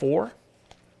4.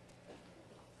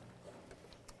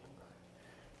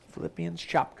 Philippians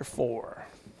chapter 4.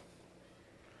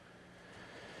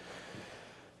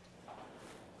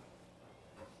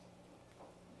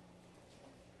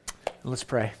 And let's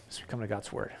pray as we come to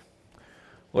God's word.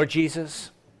 Lord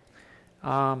Jesus,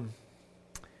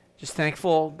 just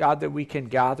thankful, God, that we can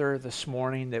gather this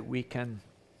morning, that we can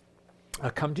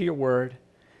come to your word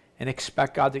and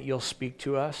expect, God, that you'll speak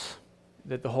to us,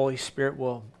 that the Holy Spirit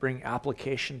will bring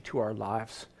application to our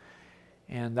lives.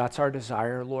 And that's our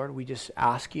desire, Lord. We just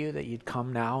ask you that you'd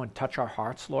come now and touch our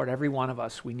hearts, Lord. Every one of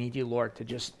us, we need you, Lord, to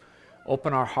just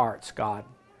open our hearts, God,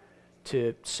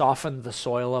 to soften the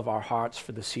soil of our hearts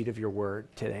for the seed of your word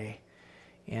today.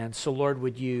 And so, Lord,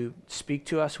 would you speak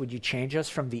to us? Would you change us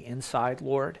from the inside,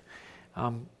 Lord?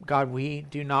 God, we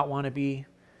do not want to be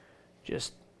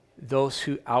just those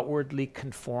who outwardly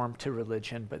conform to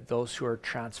religion, but those who are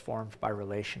transformed by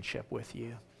relationship with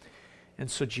you. And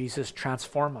so, Jesus,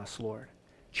 transform us, Lord.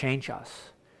 Change us.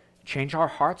 Change our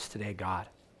hearts today, God.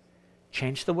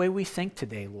 Change the way we think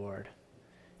today, Lord.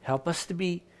 Help us to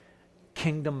be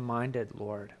kingdom-minded,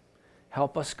 Lord.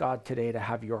 Help us, God, today to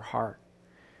have your heart.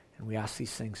 And we ask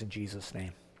these things in Jesus'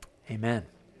 name. Amen.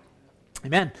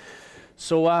 Amen.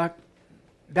 So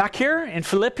back here in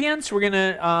Philippians, we're going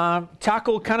to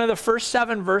tackle kind of the first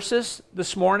 7 verses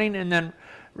this morning and then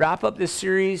wrap up this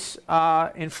series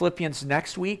in Philippians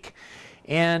next week.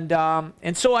 And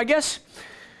so I guess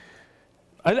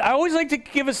I always like to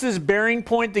give us this bearing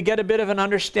point to get a bit of an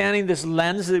understanding, this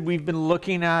lens that we've been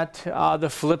looking at the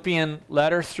Philippian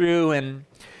letter through.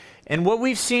 And what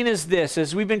we've seen is this,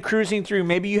 as we've been cruising through,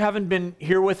 maybe you haven't been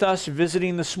here with us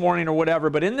visiting this morning or whatever,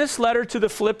 but in this letter to the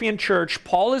Philippian church,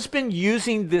 Paul has been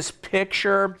using this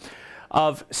picture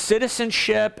of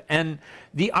citizenship and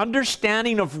the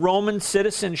understanding of Roman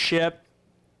citizenship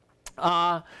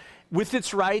with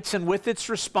its rights and with its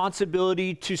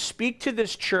responsibility to speak to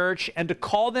this church and to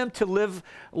call them to live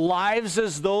lives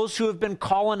as those who have been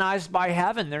colonized by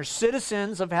heaven. They're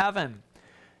citizens of heaven.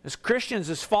 As Christians,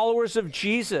 as followers of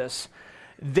Jesus,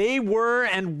 they were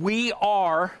and we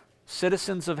are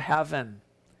citizens of heaven.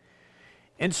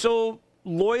 And so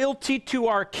loyalty to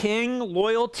our King,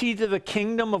 loyalty to the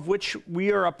kingdom of which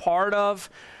we are a part of,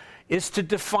 is to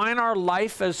define our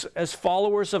life as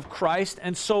followers of Christ.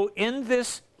 And so in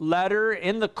this letter,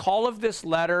 in the call of this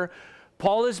letter,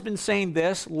 Paul has been saying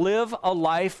this: live a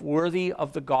life worthy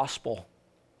of the gospel.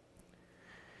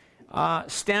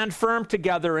 Stand firm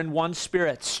together in one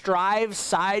spirit. Strive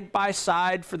side by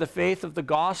side for the faith of the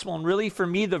gospel. And really, for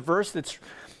me, the verse that's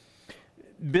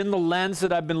been the lens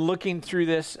that I've been looking through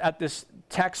this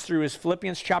text through is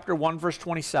Philippians chapter 1, verse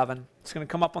 27. It's going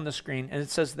to come up on the screen, and it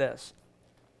says this: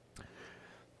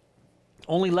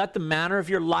 only let the manner of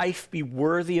your life be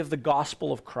worthy of the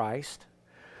gospel of Christ,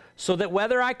 so that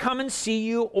whether I come and see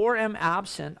you or am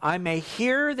absent, I may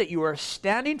hear that you are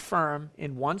standing firm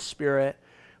in one spirit,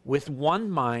 with one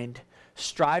mind,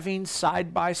 striving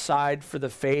side by side for the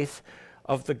faith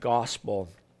of the gospel.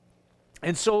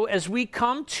 And so as we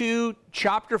come to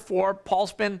chapter 4,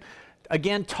 Paul's been,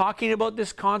 again, talking about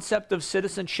this concept of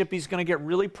citizenship. He's going to get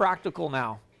really practical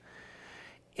now.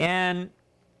 And,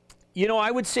 you know, I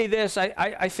would say this,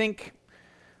 I think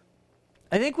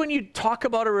when you talk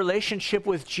about a relationship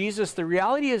with Jesus, the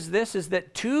reality is this, is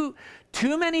that too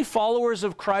many followers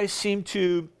of Christ seem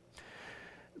to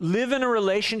live in a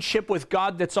relationship with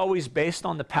God that's always based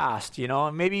on the past, you know.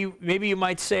 And maybe you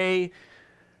might say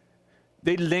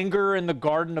they linger in the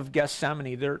Garden of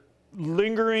Gethsemane. They're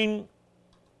lingering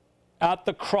at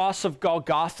the cross of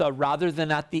Golgotha rather than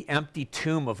at the empty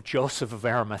tomb of Joseph of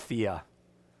Arimathea.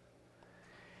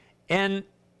 And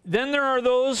then there are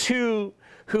those who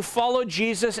follow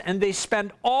Jesus and they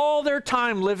spend all their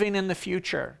time living in the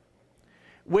future,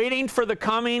 waiting for the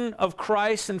coming of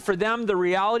Christ. And for them, the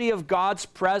reality of God's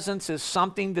presence is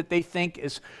something that they think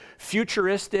is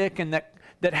futuristic and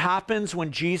that happens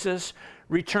when Jesus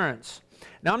returns.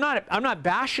 Now, I'm not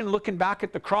bashing looking back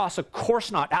at the cross. Of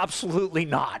course not. Absolutely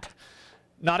not.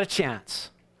 Not a chance.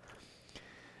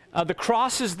 The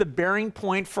cross is the bearing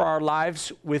point for our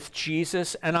lives with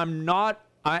Jesus, and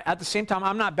at the same time,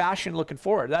 I'm not bashing looking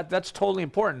forward. That's totally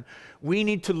important. We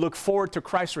need to look forward to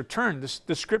Christ's return.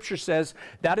 The scripture says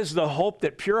that is the hope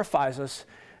that purifies us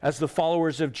as the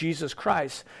followers of Jesus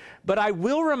Christ. But I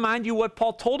will remind you what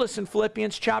Paul told us in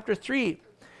Philippians chapter 3,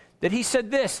 that he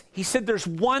said this. He said, there's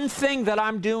one thing that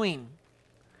I'm doing.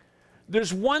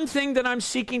 There's one thing that I'm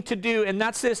seeking to do, and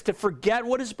that's this: to forget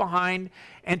what is behind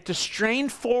and to strain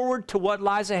forward to what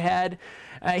lies ahead.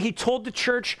 He told the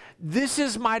church, this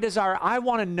is my desire. I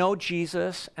want to know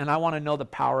Jesus, and I want to know the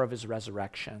power of his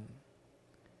resurrection.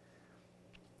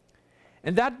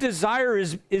 And that desire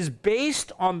is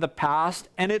based on the past,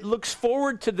 and it looks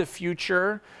forward to the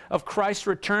future of Christ's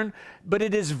return, but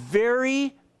it is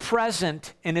very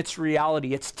present in its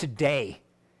reality. It's today.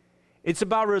 It's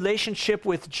about relationship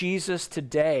with Jesus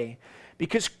today.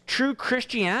 Because true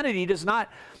Christianity does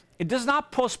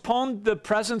not postpone the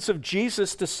presence of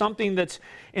Jesus to something that's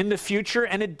in the future,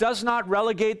 and it does not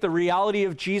relegate the reality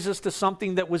of Jesus to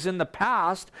something that was in the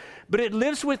past, but it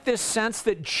lives with this sense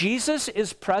that Jesus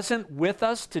is present with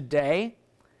us today,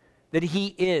 that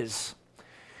he is.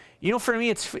 You know, for me,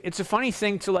 it's a funny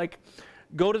thing to like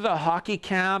go to the hockey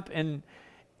camp and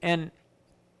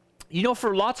you know,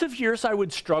 for lots of years I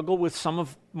would struggle with some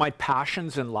of my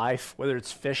passions in life, whether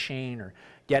it's fishing or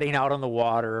getting out on the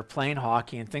water or playing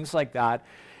hockey and things like that.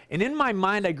 And in my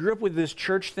mind, I grew up with this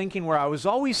church thinking where I was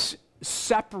always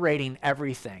separating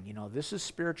everything. You know, this is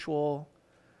spiritual,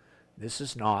 this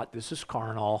is not, this is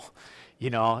carnal, you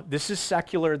know, this is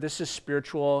secular, this is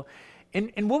spiritual.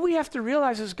 And what we have to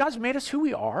realize is God's made us who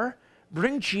we are.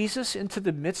 Bring Jesus into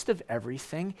the midst of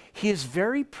everything. He is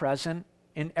very present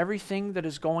in everything that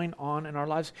is going on in our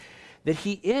lives, that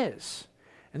he is.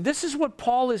 And this is what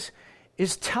Paul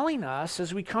is telling us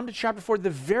as we come to chapter 4. The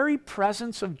very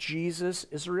presence of Jesus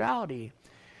is a reality.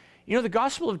 You know, the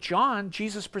Gospel of John,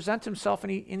 Jesus presents himself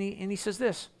and he says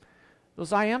this,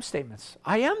 those I am statements.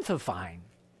 I am the vine.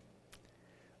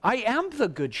 I am the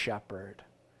good shepherd.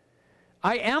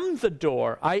 I am the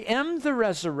door. I am the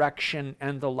resurrection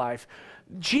and the life.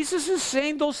 Jesus is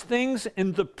saying those things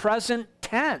in the present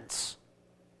tense.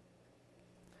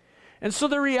 And so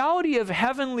the reality of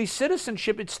heavenly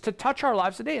citizenship, it's to touch our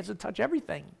lives today. It's to touch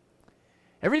everything.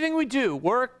 Everything we do,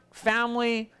 work,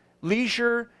 family,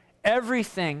 leisure,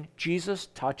 everything, Jesus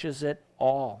touches it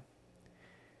all.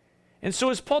 And so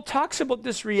as Paul talks about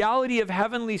this reality of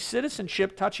heavenly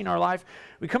citizenship touching our life,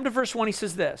 we come to verse 1, he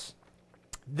says this,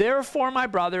 therefore, my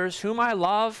brothers, whom I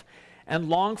love and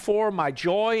long for, my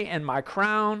joy and my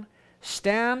crown,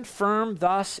 stand firm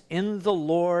thus in the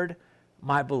Lord,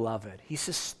 my beloved. He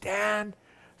says, stand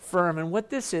firm. And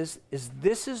what this is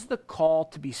this is the call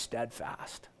to be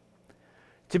steadfast.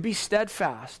 To be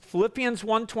steadfast. Philippians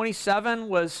 1:27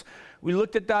 was, we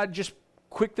looked at that just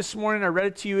quick this morning. I read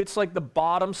it to you. It's like the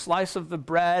bottom slice of the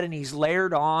bread, and he's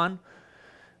layered on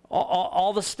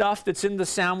all the stuff that's in the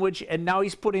sandwich, and now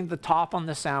he's putting the top on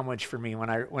the sandwich for me when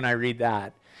I read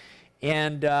that.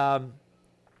 And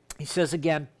he says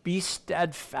again, be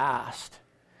steadfast.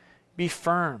 Be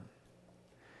firm.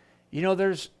 You know,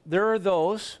 there are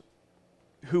those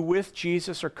who with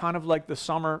Jesus are kind of like the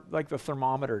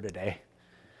thermometer today.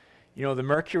 You know, the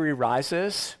mercury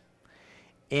rises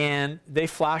and they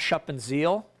flash up in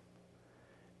zeal.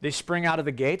 They spring out of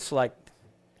the gates like,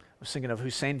 I was thinking of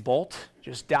Usain Bolt,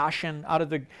 just dashing out of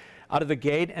the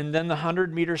gate, and then the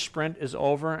 100-meter sprint is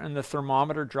over and the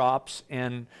thermometer drops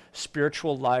and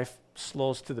spiritual life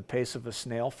slows to the pace of a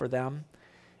snail for them,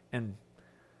 and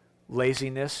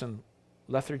laziness and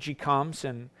lethargy comes,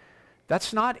 and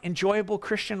that's not enjoyable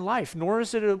Christian life, nor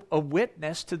is it a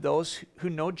witness to those who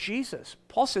know Jesus.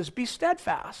 Paul says, be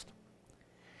steadfast.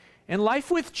 In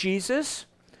life with Jesus,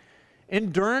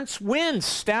 endurance wins.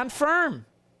 Stand firm.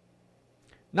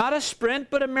 Not a sprint,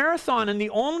 but a marathon. And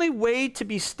the only way to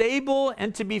be stable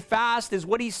and to be fast is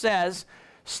what he says,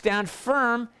 stand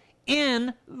firm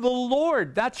in the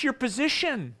Lord. That's your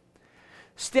position.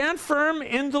 Stand firm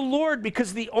in the Lord,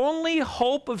 because the only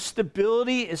hope of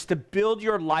stability is to build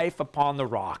your life upon the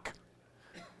rock.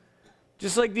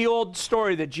 Just like the old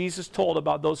story that Jesus told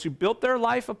about those who built their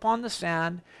life upon the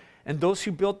sand and those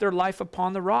who built their life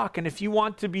upon the rock. And if you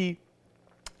want to be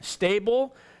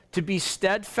stable, to be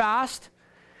steadfast,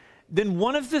 then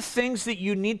one of the things that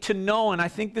you need to know, and I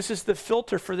think this is the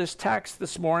filter for this text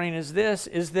this morning, is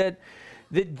that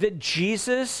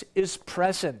Jesus is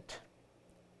present.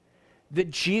 That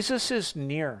Jesus is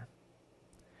near,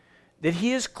 that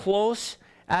he is close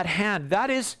at hand. That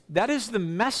is the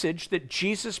message that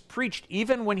Jesus preached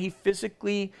even when he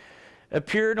physically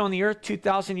appeared on the earth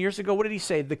 2,000 years ago. What did he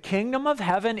say? The kingdom of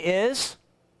heaven is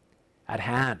at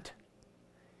hand.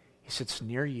 He said, it's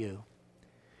near you.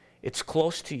 It's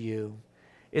close to you.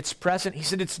 It's present. He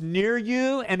said, it's near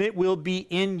you and it will be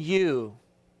in you.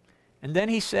 And then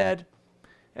he said,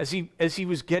 as he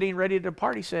was getting ready to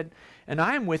depart, he said, and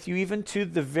I am with you even to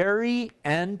the very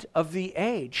end of the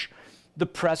age. The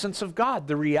presence of God,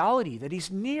 the reality that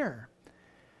he's near,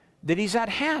 that he's at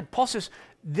hand. Paul says,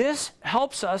 this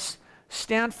helps us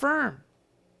stand firm.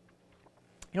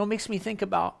 You know, it makes me think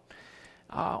about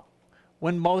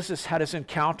when Moses had his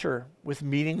encounter with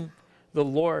meeting the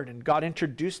Lord, and God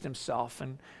introduced himself,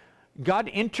 and God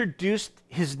introduced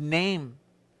his name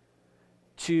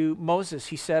to Moses,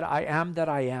 he said, I am that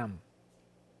I am.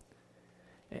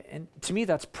 And to me,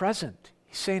 that's present.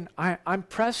 He's saying, I'm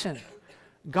present.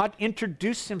 God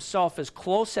introduced himself as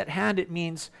close at hand. It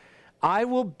means I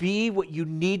will be what you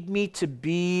need me to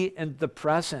be in the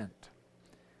present.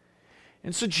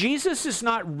 And so Jesus is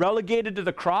not relegated to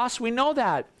the cross. We know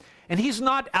that. And he's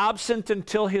not absent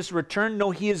until his return. No,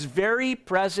 he is very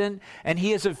present, and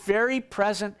he is a very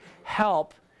present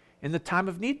help in the time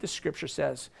of need, the scripture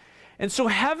says. And so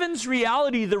heaven's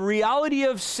reality, the reality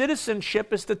of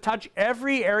citizenship, is to touch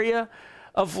every area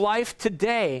of life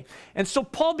today. And so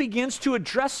Paul begins to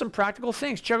address some practical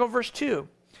things. Check out verse 2.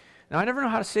 Now, I never know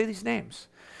how to say these names.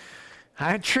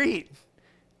 I entreat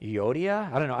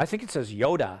Yodia, I don't know, I think it says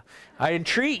Yoda. I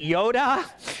entreat Yoda,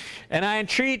 and I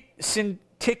entreat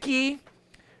Syntyche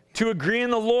to agree in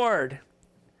the Lord.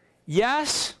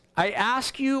 Yes, I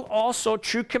ask you also,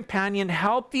 true companion,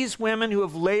 help these women who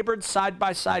have labored side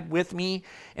by side with me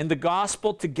in the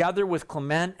gospel, together with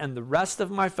Clement and the rest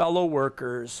of my fellow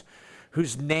workers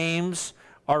whose names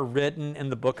are written in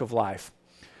the book of life.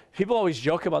 People always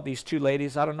joke about these two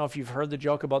ladies. I don't know if you've heard the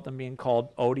joke about them being called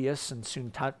Odious and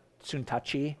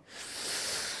Syntyche,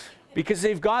 because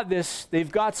they've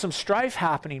got some strife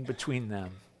happening between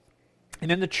them.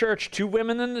 And in the church, two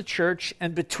women in the church,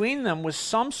 and between them was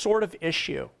some sort of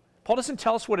issue. Paul doesn't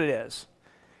tell us what it is.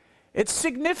 It's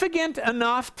significant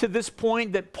enough to this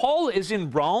point that Paul is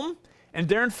in Rome and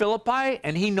they're in Philippi,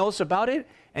 and he knows about it,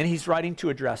 and he's writing to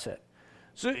address it.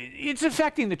 So it's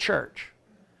affecting the church.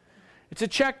 It's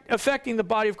affecting the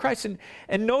body of Christ.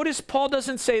 And notice Paul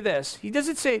doesn't say this. He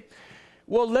doesn't say,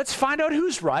 well, let's find out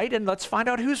who's right and let's find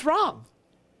out who's wrong.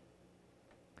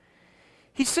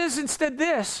 He says instead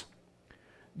this: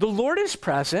 the Lord is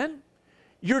present.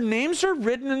 Your names are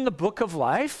written in the book of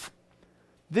life.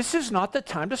 This is not the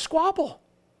time to squabble.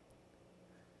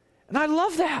 And I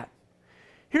love that.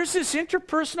 Here's this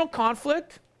interpersonal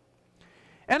conflict.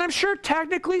 And I'm sure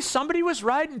technically somebody was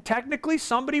right and technically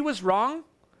somebody was wrong.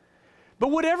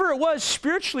 But whatever it was,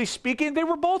 spiritually speaking, they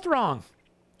were both wrong.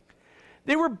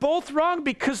 They were both wrong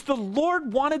because the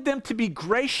Lord wanted them to be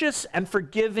gracious and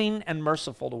forgiving and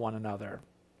merciful to one another.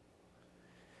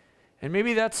 And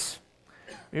maybe that's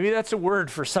a word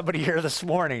for somebody here this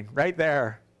morning, right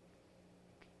there.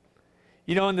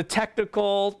 You know, in the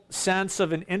technical sense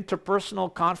of an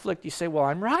interpersonal conflict, you say, well,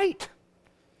 I'm right.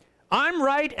 I'm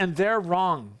right and they're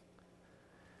wrong.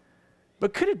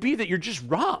 But could it be that you're just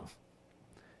wrong?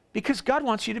 Because God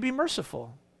wants you to be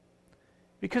merciful.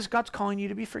 Because God's calling you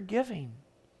to be forgiving.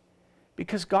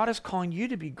 Because God is calling you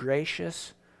to be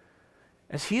gracious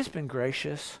as he has been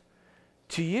gracious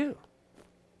to you.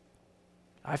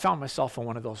 I found myself in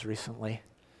one of those recently.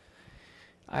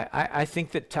 I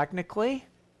think that technically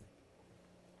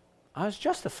I was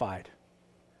justified.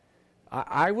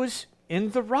 I was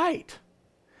in the right.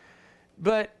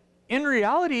 But in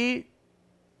reality,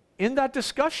 in that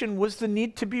discussion was the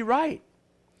need to be right.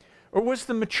 Or was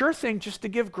the mature thing just to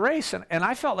give grace? And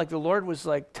I felt like the Lord was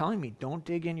like telling me, don't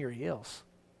dig in your heels.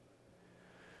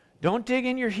 Don't dig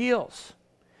in your heels.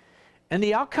 And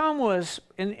the outcome was,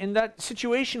 in that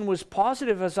situation, was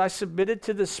positive as I submitted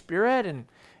to the Spirit and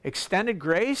extended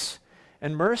grace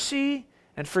and mercy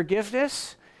and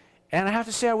forgiveness. And I have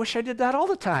to say, I wish I did that all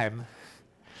the time.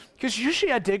 Because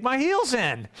usually I dig my heels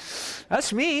in.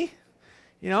 That's me,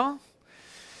 you know.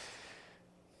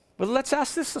 But let's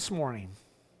ask this morning.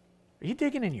 Are you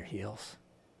digging in your heels?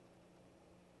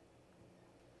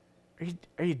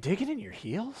 Are you digging in your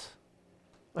heels?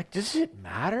 Like, does it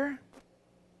matter?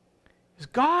 Is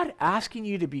God asking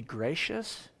you to be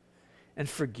gracious and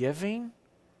forgiving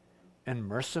and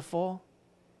merciful?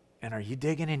 And are you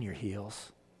digging in your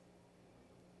heels?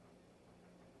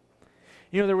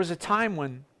 You know, there was a time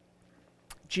when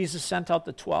Jesus sent out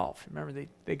the 12. Remember,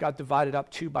 they got divided up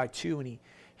 2 by 2, and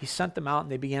he sent them out,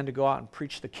 and they began to go out and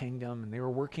preach the kingdom, and they were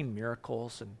working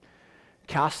miracles and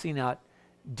casting out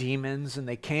demons, and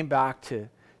they came back to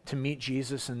meet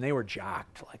Jesus, and they were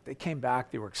jacked. Like, they came back,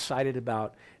 they were excited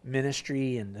about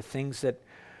ministry and the things that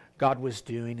God was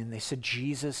doing, and they said,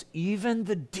 Jesus, even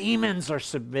the demons are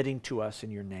submitting to us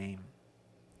in your name.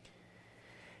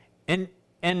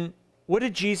 And what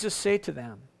did Jesus say to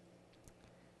them?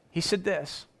 He said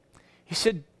this. He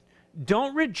said,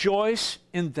 don't rejoice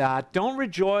in that. Don't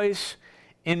rejoice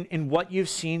in what you've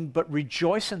seen, but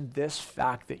rejoice in this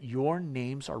fact that your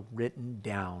names are written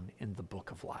down in the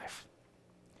book of life.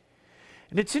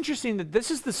 And it's interesting that this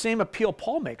is the same appeal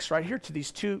Paul makes right here to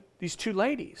these two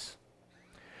ladies.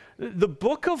 The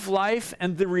book of life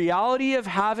and the reality of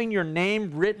having your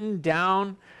name written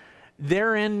down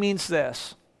therein means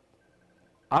this: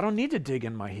 I don't need to dig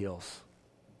in my heels.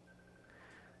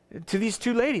 to these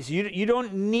two ladies. You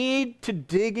don't need to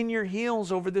dig in your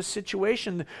heels over this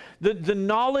situation. The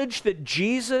knowledge that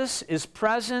Jesus is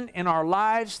present in our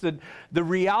lives, the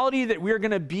reality that we're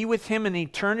going to be with him in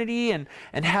eternity and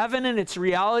heaven and its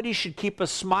reality should keep a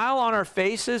smile on our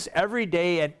faces every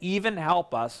day and even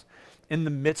help us in the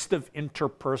midst of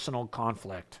interpersonal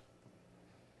conflict.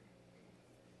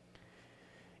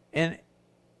 And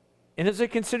as I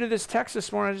consider this text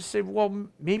this morning, I just say, well,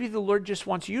 maybe the Lord just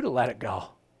wants you to let it go.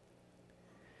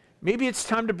 Maybe it's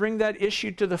time to bring that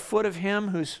issue to the foot of him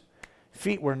whose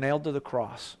feet were nailed to the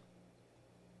cross.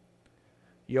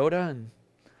 Yoda and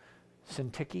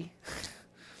Syntyche,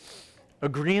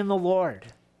 agree in the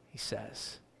Lord, he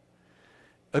says.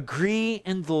 Agree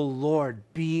in the Lord,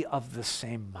 be of the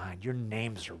same mind. Your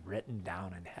names are written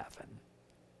down in heaven.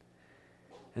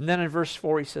 And then in verse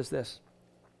 4 he says this,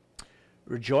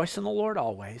 rejoice in the Lord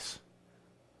always.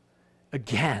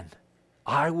 Again,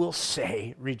 I will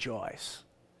say rejoice.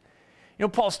 You know,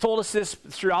 Paul's told us this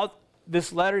throughout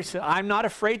this letter. He said, I'm not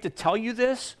afraid to tell you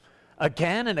this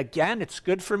again and again. It's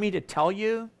good for me to tell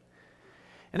you.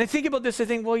 And I think about this, I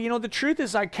think, well, you know, the truth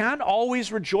is I can't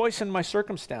always rejoice in my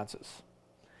circumstances.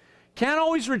 Can't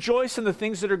always rejoice in the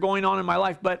things that are going on in my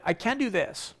life, but I can do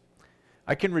this.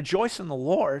 I can rejoice in the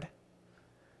Lord.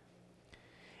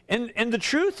 And the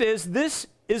truth is, this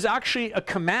is actually a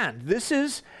command. This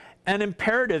is an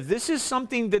imperative. This is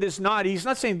something that is not, he's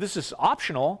not saying this is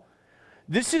optional.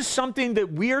 This is something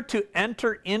that we are to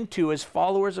enter into as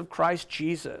followers of Christ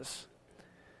Jesus.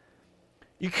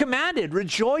 You commanded,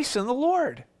 rejoice in the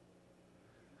Lord.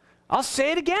 I'll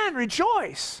say it again,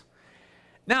 rejoice.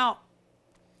 Now,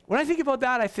 when I think about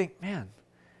that, I think, man,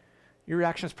 your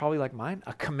reaction is probably like mine,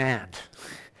 a command.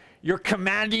 You're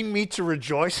commanding me to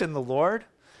rejoice in the Lord?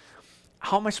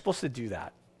 How am I supposed to do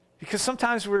that? Because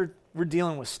sometimes we're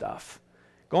dealing with stuff,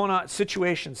 going on,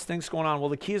 situations, things going on. Well,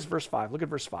 the key is verse 5. Look at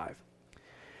verse 5.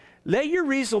 Let your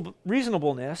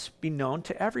reasonableness be known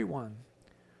to everyone.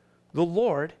 The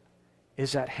Lord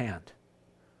is at hand.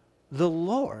 The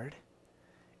Lord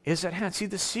is at hand. See,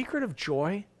 the secret of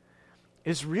joy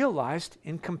is realized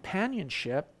in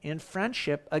companionship, in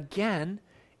friendship, again,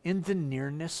 in the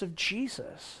nearness of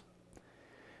Jesus.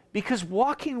 Because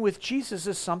walking with Jesus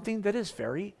is something that is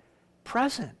very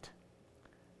present.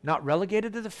 Not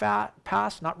relegated to the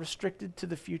past, not restricted to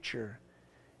the future.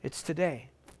 It's today.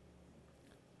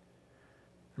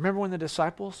 Remember when the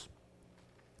disciples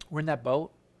were in that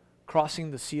boat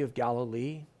crossing the Sea of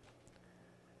Galilee?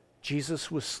 Jesus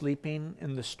was sleeping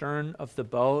in the stern of the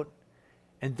boat,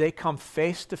 and they come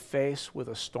face to face with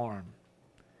a storm.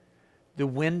 The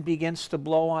wind begins to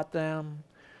blow at them.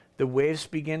 The waves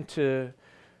begin to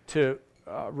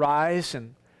rise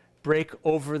and break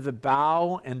over the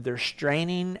bow, and they're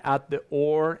straining at the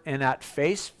oar, and at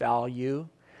face value,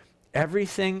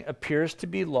 everything appears to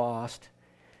be lost.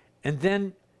 And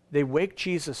then they wake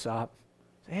Jesus up.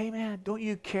 Say, hey man, don't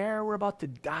you care? We're about to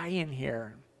die in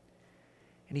here.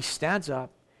 And he stands up.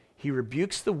 He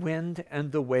rebukes the wind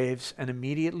and the waves, and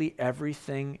immediately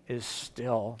everything is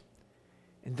still.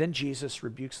 And then Jesus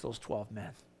rebukes those 12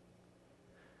 men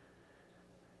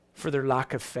for their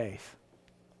lack of faith.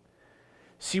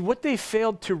 See, what they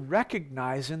failed to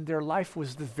recognize in their life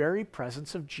was the very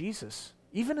presence of Jesus,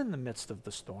 even in the midst of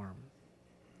the storm.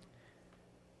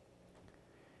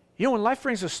 You know, when life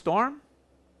brings a storm,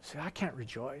 say, I can't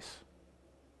rejoice.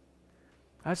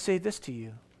 I'd say this to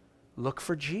you. Look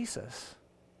for Jesus.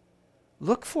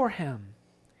 Look for him.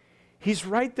 He's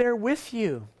right there with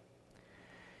you.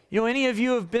 You know, any of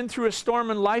you have been through a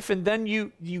storm in life, and then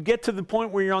you get to the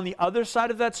point where you're on the other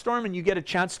side of that storm and you get a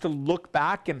chance to look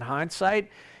back in hindsight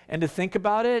and to think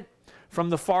about it from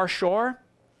the far shore.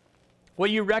 What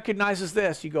you recognize is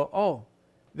this. You go, oh,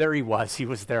 there he was. He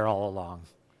was there all along.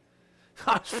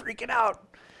 I was freaking out.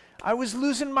 I was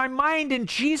losing my mind, and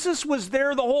Jesus was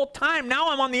there the whole time.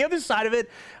 Now I'm on the other side of it.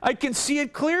 I can see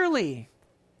it clearly.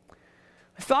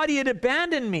 I thought he had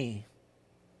abandoned me.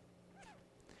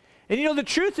 And you know, the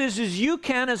truth is you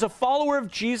can, as a follower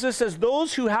of Jesus, as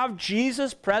those who have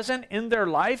Jesus present in their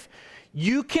life,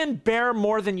 you can bear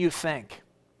more than you think.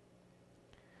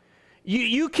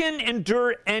 You can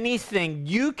endure anything.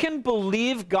 You can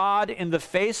believe God in the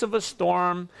face of a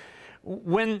storm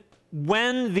when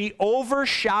the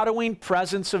overshadowing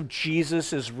presence of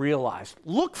Jesus is realized.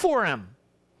 Look for him.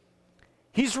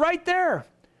 He's right there,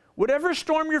 whatever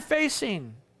storm you're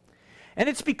facing. And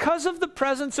it's because of the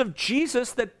presence of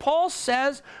Jesus that Paul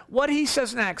says what he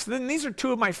says next. Then these are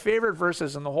two of my favorite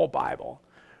verses in the whole Bible.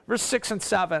 Verse 6 and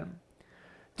 7.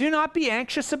 Do not be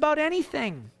anxious about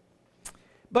anything,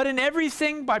 but in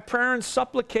everything by prayer and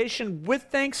supplication with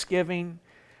thanksgiving,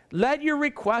 Let your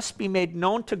requests be made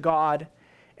known to God,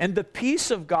 and the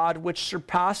peace of God, which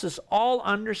surpasses all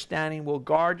understanding, will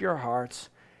guard your hearts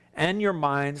and your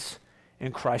minds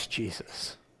in Christ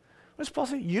Jesus. What does Paul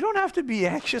say? You don't have to be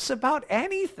anxious about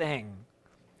anything.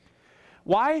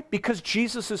 Why? Because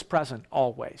Jesus is present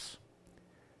always.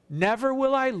 Never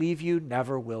will I leave you,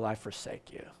 never will I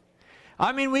forsake you.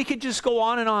 I mean, we could just go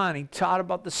on and on. He taught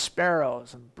about the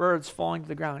sparrows and birds falling to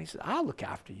the ground. He said, I'll look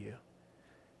after you.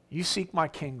 You seek my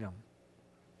kingdom.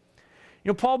 You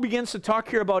know, Paul begins to talk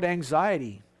here about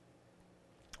anxiety.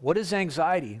 What is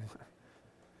anxiety?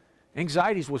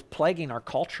 Anxiety is what's plaguing our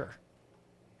culture,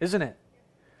 isn't it?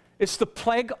 It's the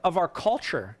plague of our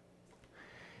culture.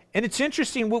 And it's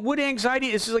interesting, what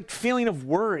anxiety is like feeling of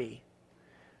worry,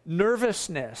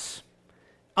 nervousness,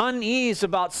 unease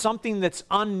about something that's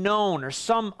unknown or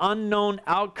some unknown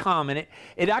outcome. And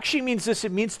it actually means this,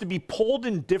 it means to be pulled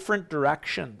in different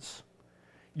directions.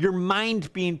 Your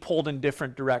mind being pulled in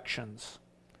different directions.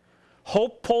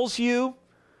 Hope pulls you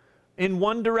in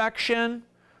one direction,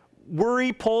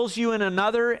 worry pulls you in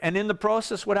another, and in the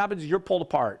process, what happens is you're pulled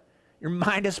apart. Your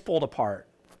mind is pulled apart.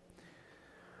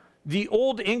 The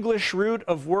Old English root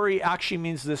of worry actually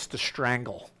means this, to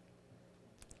strangle.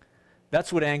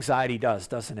 That's what anxiety does,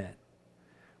 doesn't it?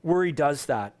 Worry does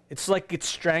that. It's like it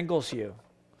strangles you.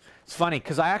 It's funny,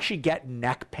 because I actually get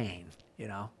neck pain, you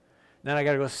know. Then I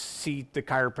got to go see the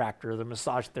chiropractor or the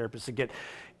massage therapist and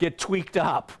get tweaked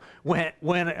up when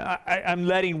I'm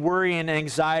letting worry and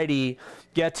anxiety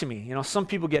get to me. You know, some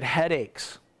people get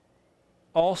headaches,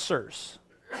 ulcers,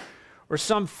 or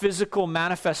some physical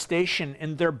manifestation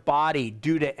in their body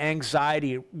due to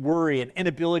anxiety, worry, and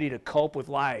inability to cope with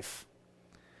life.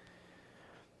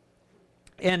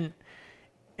 And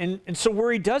so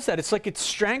worry does that. It's like it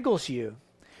strangles you.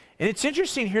 And it's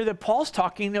interesting here that Paul's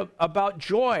talking about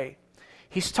joy.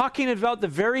 He's talking about the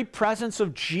very presence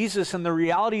of Jesus and the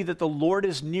reality that the Lord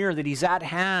is near, that he's at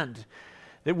hand,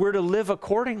 that we're to live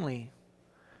accordingly.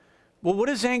 Well, what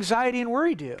does anxiety and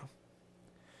worry do?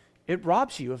 It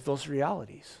robs you of those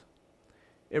realities.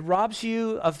 It robs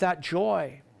you of that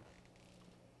joy.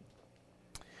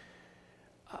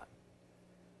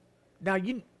 Now,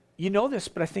 you know this,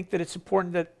 but I think that it's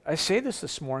important that I say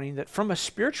this morning, that from a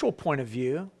spiritual point of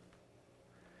view,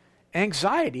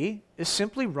 anxiety is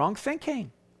simply wrong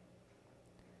thinking.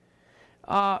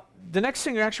 The next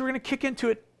thing, actually we're going to kick into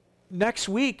it next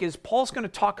week, is Paul's going to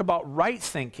talk about right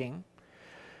thinking.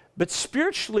 But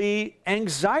spiritually,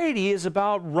 anxiety is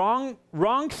about wrong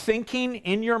thinking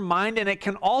in your mind, and it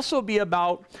can also be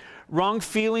about wrong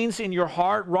feelings in your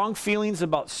heart, wrong feelings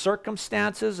about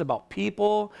circumstances, about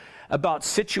people, about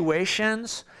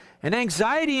situations. And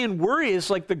anxiety and worry is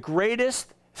like the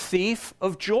greatest thief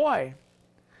of joy.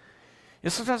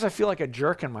 And sometimes I feel like a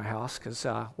jerk in my house because,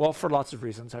 well, for lots of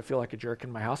reasons, I feel like a jerk in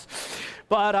my house.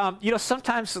 But, you know,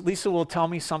 sometimes Lisa will tell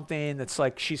me something that's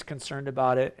like she's concerned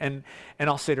about it, and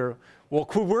I'll say to her, well,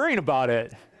 quit worrying about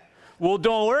it. Well,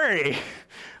 don't worry.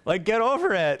 Like, get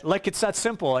over it. Like, it's that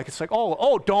simple. Like, it's like,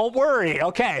 oh, don't worry.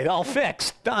 Okay, all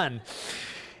fixed, done.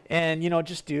 And, you know,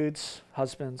 just dudes,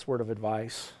 husbands, word of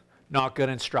advice. Not good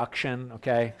instruction,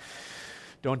 okay?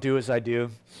 Don't do as I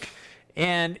do.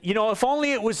 And, you know, if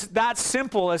only it was that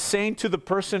simple as saying to the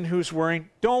person who's worrying,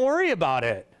 don't worry about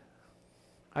it.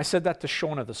 I said that to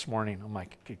Shona this morning. I'm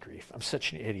like, good grief, I'm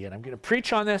such an idiot. I'm going to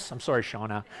preach on this. I'm sorry,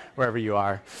 Shona, wherever you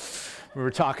are. We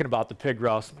were talking about the pig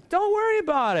roast. I'm like, don't worry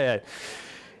about it.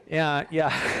 Yeah.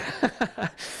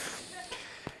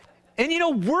 And, you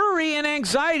know, worry and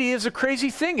anxiety is a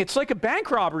crazy thing. It's like a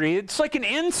bank robbery. It's like an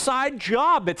inside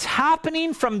job. It's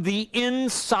happening from the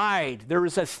inside. There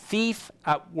is a thief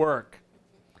at work.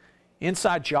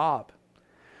 Inside job.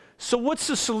 So what's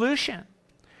the solution?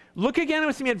 Look again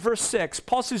with me at verse 6.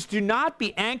 Paul says, do not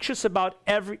be anxious about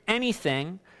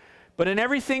anything, but in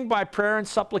everything by prayer and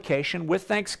supplication with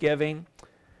thanksgiving,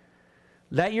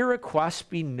 let your requests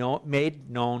be made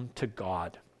known to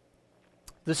God.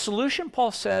 The solution,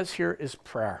 Paul says here, is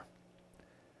prayer.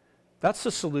 That's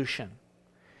the solution.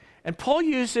 And Paul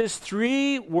uses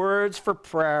 3 words for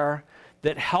prayer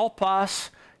that help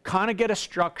us kind of get a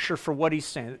structure for what he's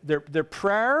saying. They're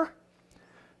prayer,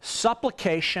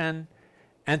 supplication,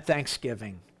 and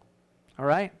thanksgiving. All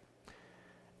right?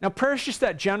 Now, prayer is just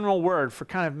that general word for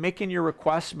kind of making your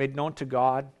requests made known to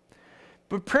God.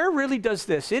 But prayer really does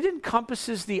this. It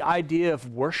encompasses the idea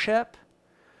of worship,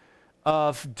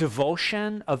 of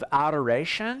devotion, of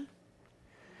adoration.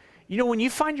 You know, when you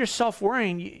find yourself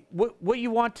worrying, what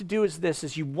you want to do is this,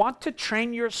 is you want to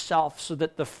train yourself so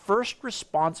that the first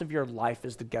response of your life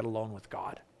is to get alone with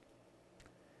God.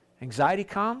 Anxiety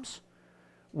comes,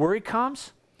 worry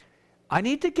comes. I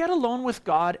need to get alone with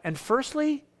God and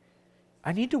firstly,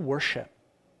 I need to worship.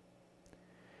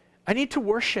 I need to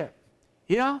worship.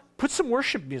 Put some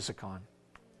worship music on.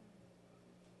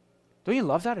 Don't you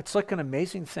love that? It's like an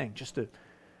amazing thing. Just to,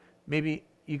 maybe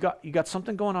you got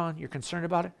something going on, you're concerned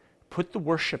about it, put the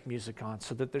worship music on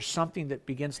so that there's something that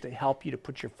begins to help you to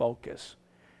put your focus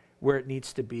where it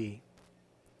needs to be.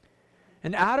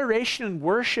 And adoration and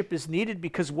worship is needed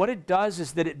because what it does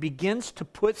is that it begins to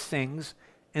put things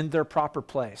in their proper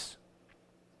place.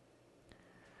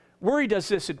 Worry does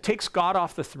this. It takes God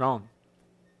off the throne.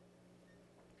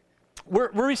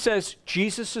 Worry says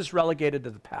Jesus is relegated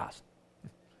to the past.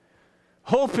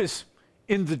 Hope is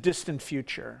in the distant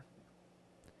future.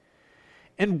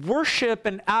 And worship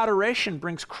and adoration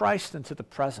brings Christ into the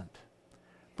present.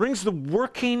 Brings the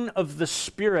working of the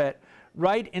Spirit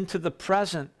right into the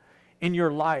present in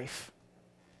your life.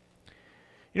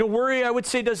 Worry, I would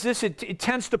say, does this. It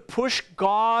tends to push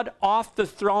God off the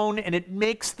throne, and it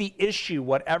makes the issue,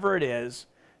 whatever it is,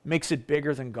 makes it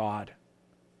bigger than God.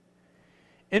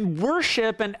 And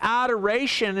worship and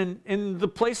adoration in the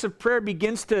place of prayer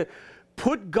begins to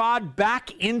put God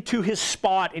back into his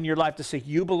spot in your life to say,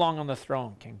 you belong on the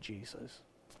throne, King Jesus.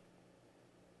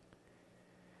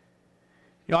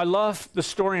 I love the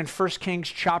story in 1 Kings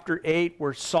chapter 8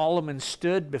 where Solomon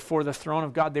stood before the throne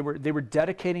of God. They were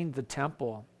dedicating the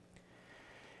temple.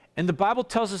 And the Bible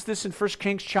tells us this in 1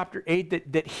 Kings chapter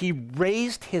 8 that he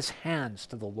raised his hands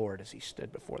to the Lord as he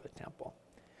stood before the temple.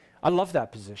 I love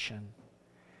that position.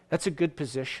 That's a good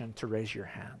position to raise your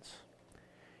hands.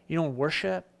 In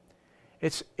worship,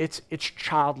 it's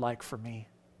childlike for me.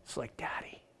 It's like,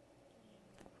 Daddy,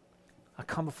 I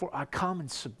come in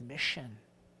submission.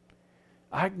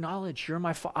 I acknowledge you're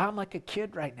my father. I'm like a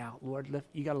kid right now. Lord,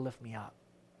 you got to lift me up.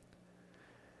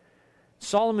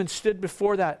 Solomon stood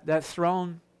before that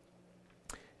throne,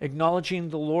 acknowledging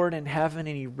the Lord in heaven,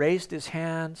 and he raised his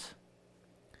hands,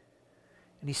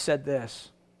 and he said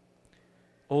this,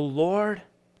 O Lord,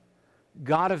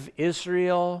 God of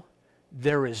Israel,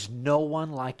 there is no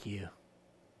one like you.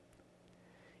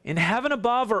 In heaven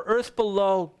above or earth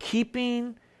below,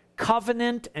 keeping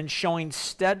covenant and showing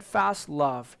steadfast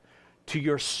love to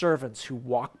your servants who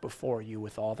walk before you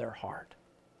with all their heart.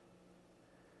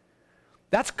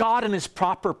 That's God in his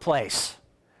proper place.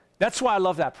 That's why I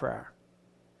love that prayer.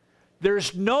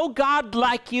 There's no God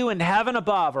like you in heaven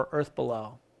above or earth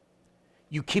below.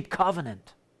 You keep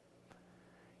covenant.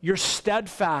 You're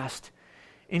steadfast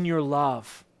in your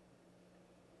love.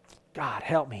 God,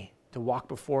 help me to walk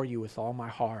before you with all my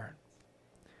heart.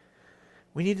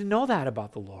 We need to know that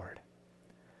about the Lord.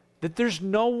 That there's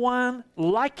no one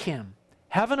like him,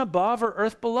 heaven above or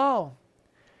earth below.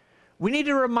 We need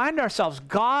to remind ourselves,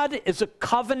 God is a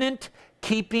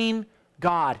covenant-keeping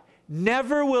God.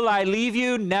 Never will I leave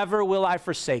you, never will I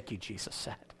forsake you, Jesus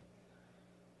said.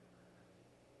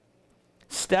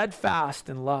 Steadfast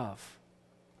in love.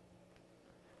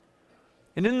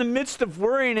 And in the midst of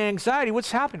worry and anxiety,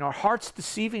 what's happening? Our heart's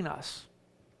deceiving us.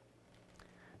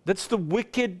 That's the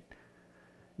wicked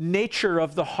nature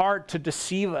of the heart, to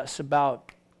deceive us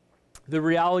about the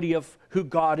reality of who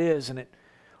God is. And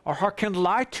our heart can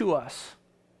lie to us.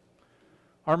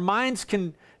 Our minds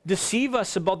can deceive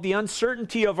us about the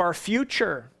uncertainty of our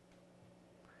future.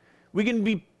 We can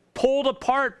be pulled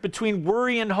apart between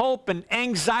worry and hope, and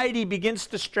anxiety begins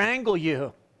to strangle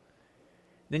you.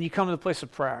 Then you come to the place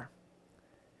of prayer.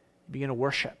 You begin to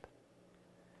worship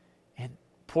and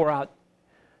pour out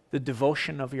the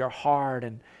devotion of your heart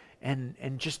and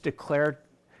just declare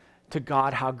to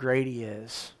God how great he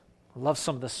is. I love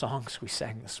some of the songs we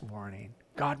sang this morning.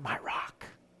 God, my rock.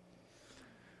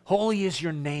 Holy is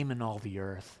your name in all the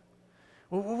earth.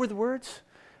 What were the words?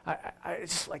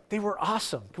 It's just like, they were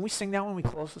awesome. Can we sing that when we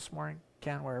close this morning?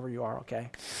 Can, wherever you are,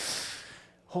 okay?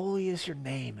 Holy is your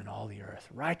name in all the earth.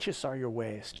 Righteous are your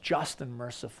ways, just and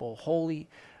merciful. Holy,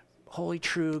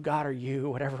 true God are you,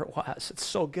 whatever it was. It's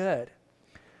so good.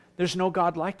 There's no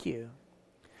God like you.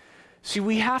 See,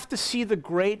 we have to see the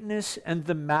greatness and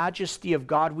the majesty of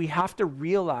God. We have to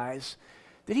realize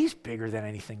that he's bigger than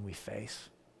anything we face,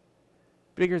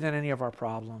 bigger than any of our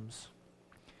problems.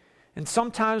 And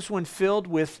sometimes when filled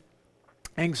with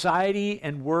anxiety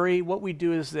and worry, what we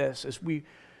do is this, is we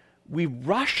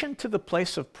rush into the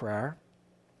place of prayer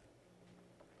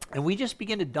and we just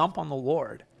begin to dump on the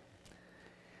Lord.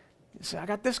 You say, I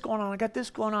got this going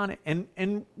on,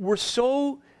 and we're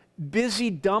so busy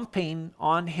dumping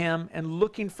on him and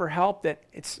looking for help that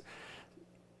it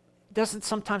doesn't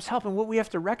sometimes help. And what we have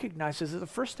to recognize is that the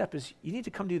first step is you need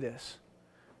to come do this.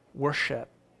 Worship.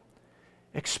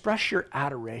 Express your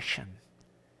adoration.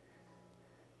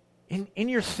 In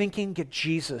your thinking, get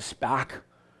Jesus back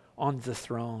on the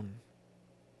throne.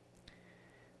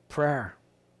 prayer.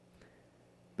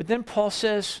 But then Paul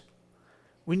says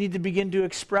we need to begin to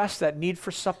express that need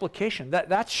for supplication.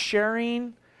 That's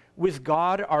sharing with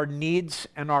God our needs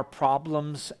and our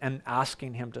problems and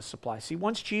asking him to supply. See,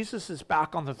 once Jesus is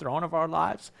back on the throne of our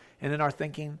lives and in our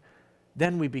thinking,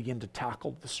 then we begin to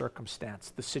tackle the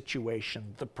circumstance, the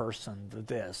situation, the person, the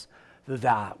this, the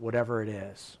that, whatever it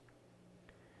is.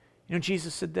 You know,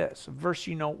 Jesus said this, a verse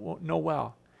you know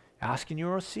well, ask and you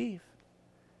will receive.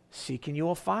 Seek and you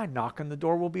will find. Knock and the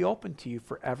door will be open to you.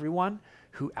 For everyone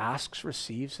who asks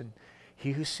receives, and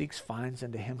he who seeks finds,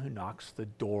 and to him who knocks the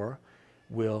door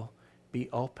will be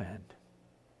opened.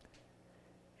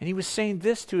 And he was saying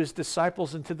this to his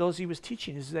disciples and to those he was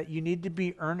teaching, is that you need to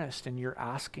be earnest in your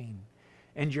asking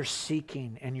and your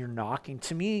seeking and your knocking.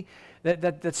 To me,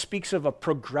 that speaks of a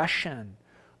progression,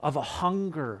 of a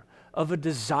hunger, of a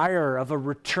desire, of a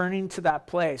returning to that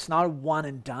place. Not a one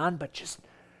and done, but just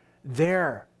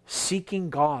there, seeking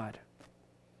God.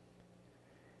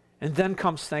 And then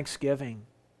comes thanksgiving.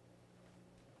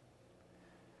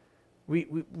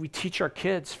 We teach our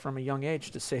kids from a young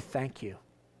age to say thank you,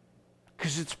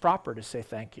 because it's proper to say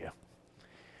thank you.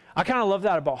 I kind of love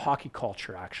that about hockey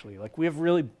culture, actually. Like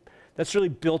that's really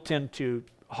built into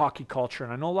hockey culture.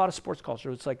 And I know a lot of sports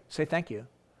culture. It's like, say thank you.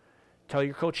 Tell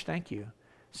your coach thank you.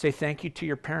 Say thank you to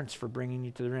your parents for bringing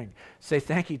you to the ring. Say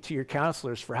thank you to your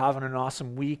counselors for having an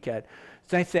awesome week.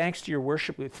 Say thanks to your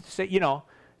worship. Say,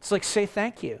 it's like say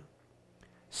thank you.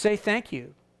 Say thank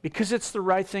you, because it's the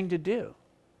right thing to do.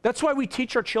 That's why we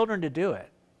teach our children to do it.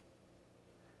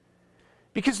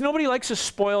 Because nobody likes a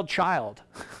spoiled child.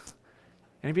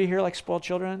 Anybody here like spoiled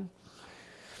children?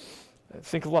 I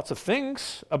think of lots of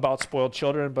things about spoiled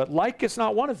children, but like is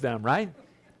not one of them, right?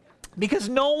 Because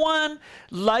no one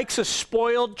likes a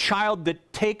spoiled child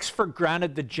that takes for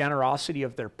granted the generosity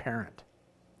of their parent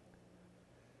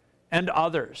and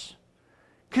others.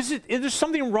 Because there's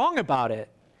something wrong about it.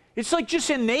 It's like just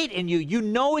innate in you. You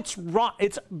know it's wrong.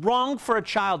 It's wrong for a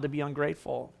child to be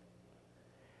ungrateful.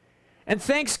 And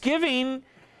Thanksgiving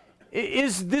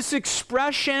is this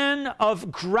expression of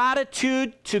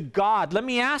gratitude to God. Let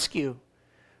me ask you,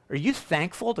 are you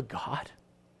thankful to God?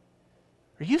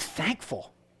 Are you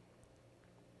thankful?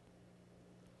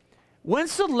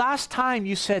 When's the last time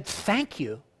you said thank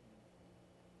you?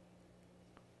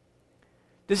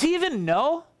 Does he even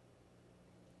know?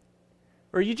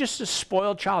 Or are you just a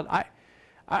spoiled child?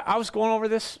 I was going over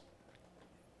this.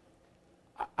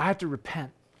 I have to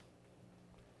repent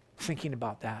thinking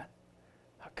about that.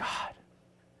 Oh, God,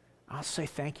 I'll say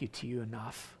thank you to you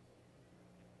enough.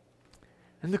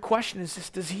 And the question is this,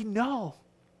 does he know?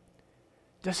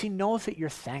 Does he know that you're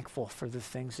thankful for the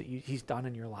things that he's done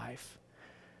in your life?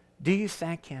 Do you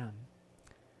thank him?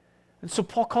 And so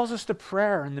Paul calls us to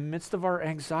prayer in the midst of our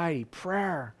anxiety,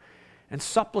 prayer and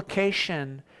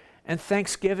supplication and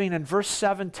thanksgiving. And verse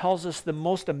 7 tells us the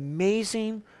most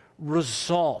amazing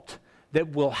result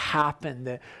that will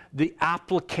happen, the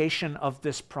application of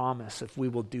this promise if we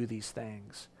will do these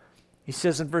things. He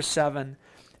says in verse 7,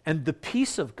 and the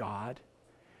peace of God,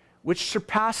 which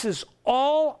surpasses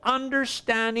all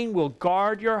understanding, will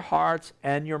guard your hearts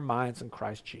and your minds in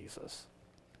Christ Jesus.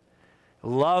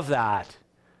 Love that.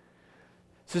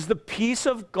 It says the peace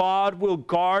of God will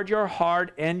guard your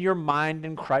heart and your mind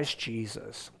in Christ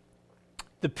Jesus.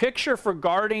 The picture for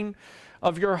guarding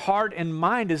of your heart and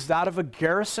mind is that of a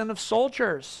garrison of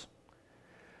soldiers.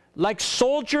 Like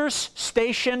soldiers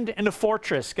stationed in a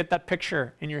fortress. Get that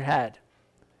picture in your head.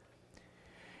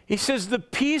 He says the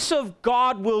peace of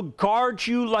God will guard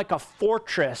you like a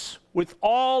fortress with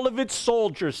all of its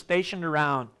soldiers stationed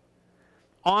around,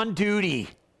 on duty.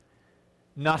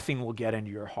 Nothing will get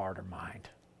into your heart or mind.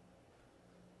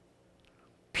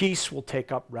 Peace will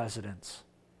take up residence.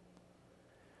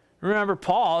 Remember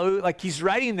Paul, like he's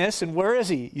writing this, and where is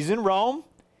he? He's in Rome.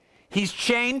 He's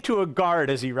chained to a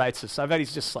guard as he writes this. I bet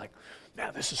he's just like,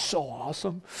 man, this is so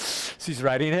awesome. So he's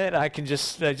writing it. I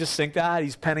just think that.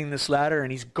 He's penning this letter,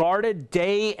 and he's guarded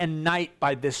day and night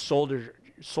by this soldier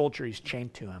he's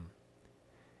chained to him.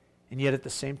 And yet at the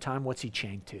same time, what's he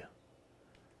chained to?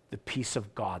 The peace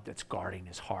of God that's guarding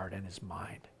his heart and his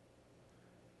mind.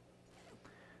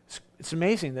 It's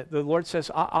amazing that the Lord says,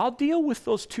 I'll deal with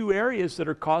those two areas that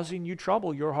are causing you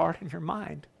trouble, your heart and your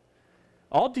mind.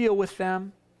 I'll deal with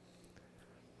them.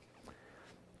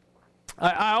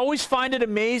 I always find it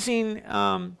amazing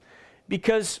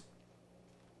because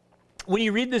when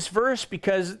you read this verse,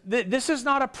 because this is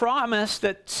not a promise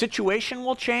that situation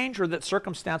will change or that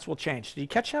circumstance will change. Did you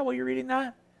catch that while you're reading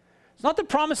that? It's not the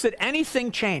promise that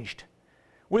anything changed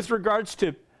with regards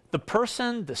to the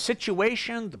person, the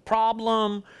situation, the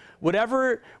problem,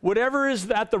 whatever is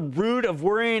at the root of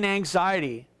worry and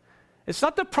anxiety. It's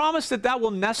not the promise that that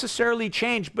will necessarily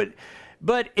change, but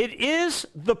it is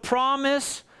the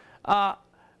promise of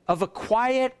a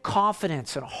quiet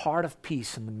confidence and a heart of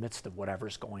peace in the midst of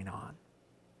whatever's going on.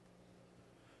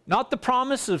 Not the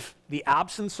promise of the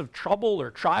absence of trouble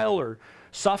or trial or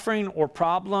suffering or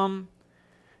problem,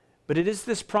 but it is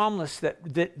this promise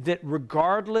that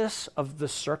regardless of the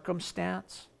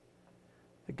circumstance,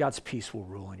 that God's peace will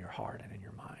rule in your heart and in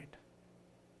your mind.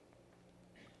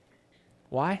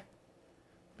 Why?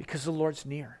 Because the Lord's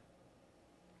near.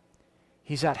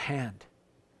 He's at hand.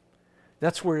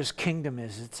 That's where his kingdom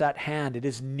is. It's at hand. It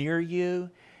is near you.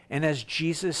 And as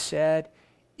Jesus said,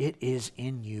 it is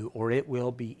in you, or it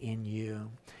will be in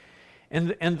you.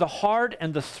 And the heart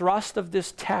and the thrust of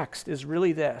this text is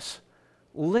really this: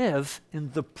 live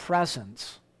in the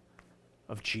presence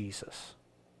of Jesus.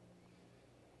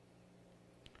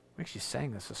 I'm actually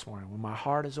saying this morning. When my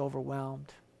heart is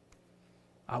overwhelmed,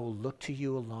 I will look to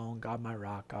you alone, God my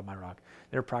rock, God my rock.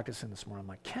 They were practicing this morning. I'm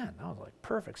like, Ken, that was like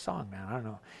perfect song, man. I don't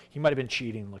know. He might have been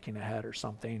cheating, looking ahead or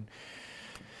something.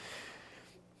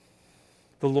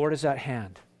 The Lord is at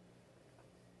hand.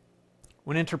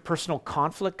 When interpersonal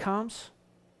conflict comes,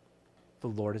 the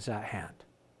Lord is at hand.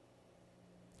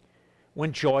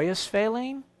 When joy is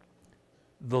failing,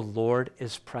 the Lord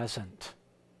is present.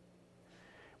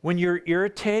 When you're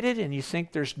irritated and you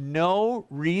think there's no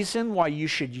reason why you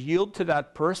should yield to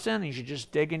that person and you should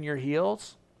just dig in your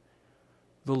heels,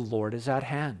 the Lord is at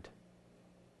hand.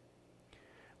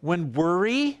 When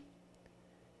worry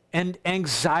and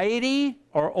anxiety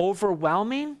are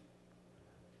overwhelming,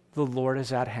 the Lord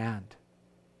is at hand.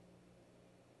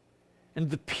 And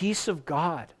the peace of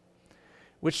God,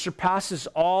 which surpasses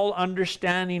all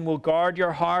understanding, will guard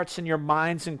your hearts and your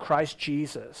minds in Christ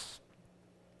Jesus.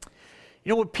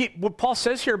 You know, what Paul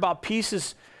says here about peace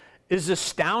is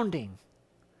astounding,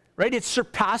 right? It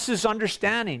surpasses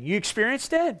understanding. You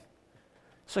experienced it?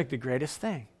 It's like the greatest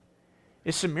thing.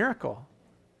 It's a miracle.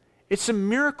 It's a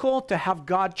miracle to have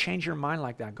God change your mind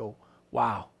like that. Go,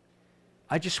 wow,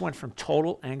 I just went from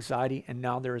total anxiety and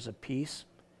now there is a peace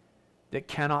that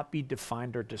cannot be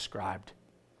defined or described.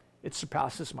 It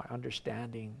surpasses my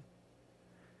understanding.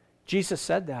 Jesus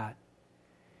said that.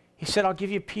 He said, I'll give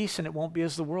you peace and it won't be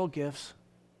as the world gives.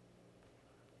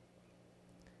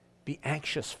 Be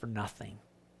anxious for nothing.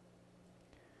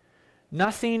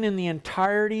 Nothing in the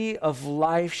entirety of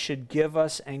life should give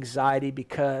us anxiety,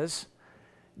 because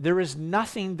there is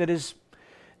nothing that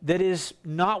is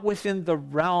not within the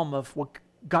realm of what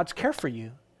God's care for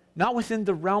you, not within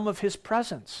the realm of his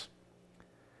presence.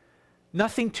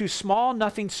 Nothing too small,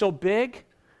 nothing so big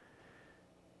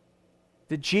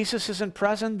that Jesus isn't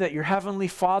present, that your heavenly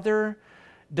Father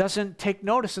doesn't take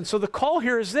notice. And so the call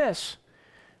here is this: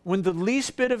 when the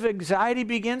least bit of anxiety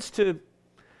begins to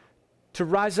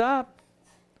rise up,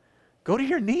 go to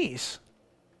your knees.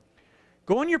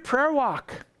 Go in your prayer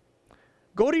walk.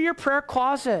 Go to your prayer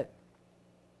closet.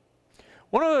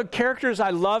 One of the characters I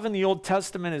love in the Old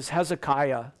Testament is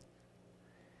Hezekiah.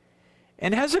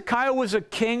 And Hezekiah was a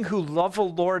king who loved the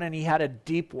Lord, and he had a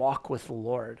deep walk with the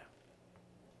Lord.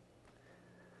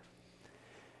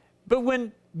 But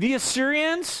when the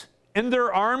Assyrians and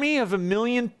their army of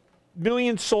 1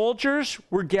 million soldiers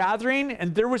were gathering,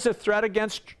 and there was a threat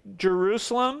against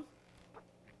Jerusalem,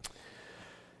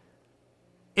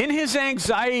 in his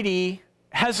anxiety,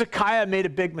 Hezekiah made a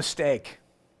big mistake.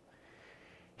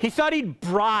 He thought he'd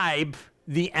bribe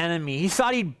the enemy. He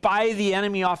thought he'd buy the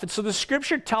enemy off. And so the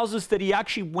scripture tells us that he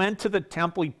actually went to the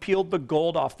temple. He peeled the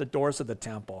gold off the doors of the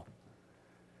temple,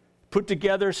 put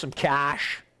together some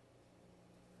cash,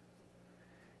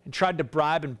 and tried to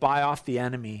bribe and buy off the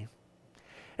enemy.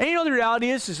 And you know, the reality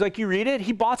is like you read it,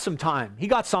 he bought some time. He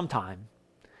got some time.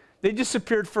 They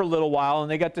disappeared for a little while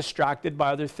and they got distracted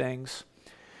by other things.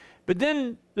 But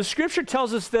then the scripture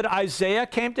tells us that Isaiah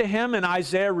came to him and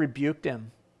Isaiah rebuked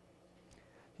him.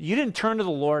 You didn't turn to the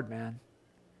Lord, man.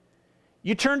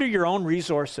 You turned to your own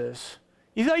resources.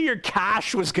 You thought your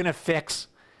cash was going to fix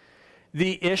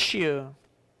the issue.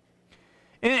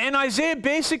 And Isaiah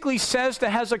basically says to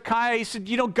Hezekiah, he said,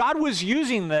 you know, God was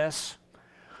using this.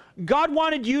 God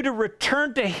wanted you to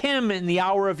return to him in the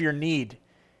hour of your need.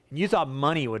 And you thought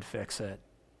money would fix it.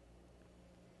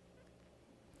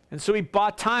 And so he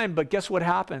bought time, but guess what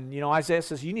happened? You know, Isaiah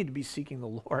says, you need to be seeking the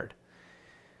Lord.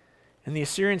 And the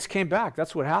Assyrians came back.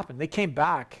 That's what happened. They came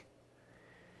back.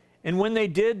 And when they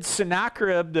did,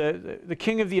 Sennacherib, the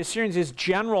king of the Assyrians, his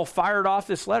general, fired off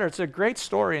this letter. It's a great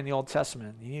story in the Old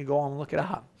Testament. You need to go on and look it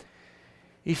up.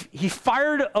 He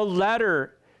fired a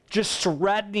letter just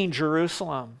threatening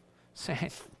Jerusalem,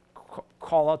 saying,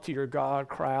 call out to your God,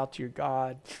 cry out to your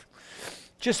God.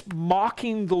 just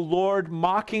mocking the Lord,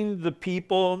 mocking the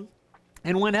people.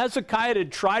 And when Hezekiah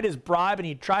had tried his bribe and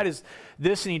he tried his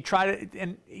this and he tried it,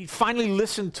 and he finally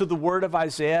listened to the word of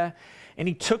Isaiah, and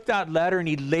he took that letter and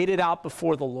he laid it out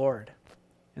before the Lord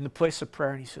in the place of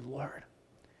prayer, and he said, Lord,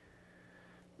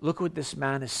 look what this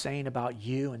man is saying about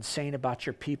you and saying about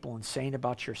your people and saying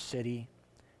about your city,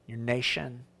 your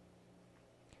nation.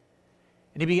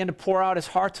 And he began to pour out his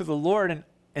heart to the Lord,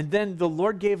 and then the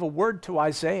Lord gave a word to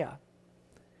Isaiah.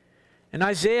 And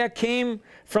Isaiah came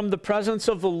from the presence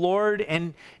of the Lord,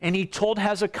 and he told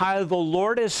Hezekiah, the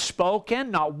Lord has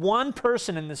spoken. Not one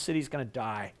person in the city is going to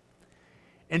die.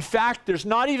 In fact, there's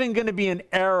not even going to be an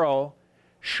arrow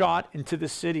shot into the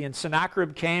city. And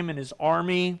Sennacherib came and his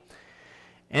army,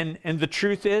 and the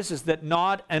truth is that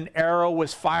not an arrow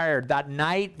was fired. That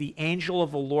night, the angel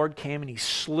of the Lord came and he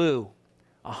slew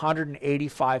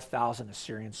 185,000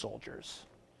 Assyrian soldiers.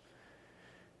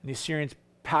 And the Assyrians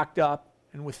packed up,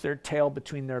 and with their tail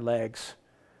between their legs,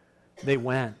 they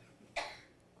went.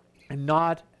 And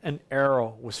not an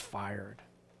arrow was fired.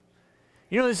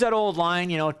 You know, there's that old line,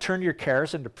 turn your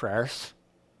cares into prayers.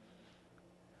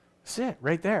 That's it,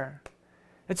 right there.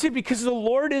 That's it, because the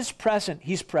Lord is present.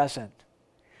 He's present.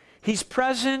 He's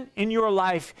present in your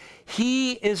life.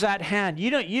 He is at hand. You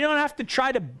don't have to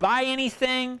try to buy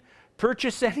anything,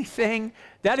 purchase anything.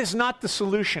 That is not the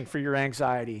solution for your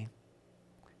anxiety.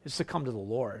 It's to come to the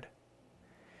Lord.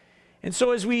 And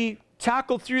so as we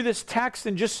tackle through this text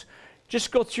and just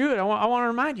go through it, I want to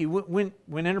remind you, when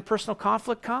interpersonal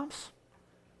conflict comes,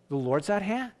 the Lord's at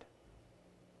hand.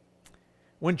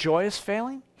 When joy is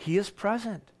failing, He is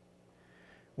present.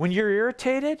 When you're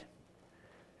irritated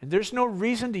and there's no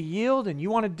reason to yield and you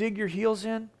want to dig your heels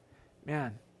in,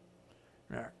 man,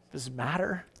 does it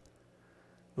matter?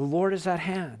 The Lord is at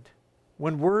hand.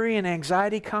 When worry and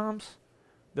anxiety comes,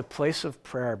 the place of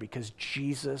prayer, because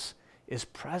Jesus is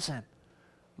present.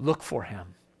 Look for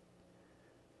Him.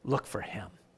 Look for Him.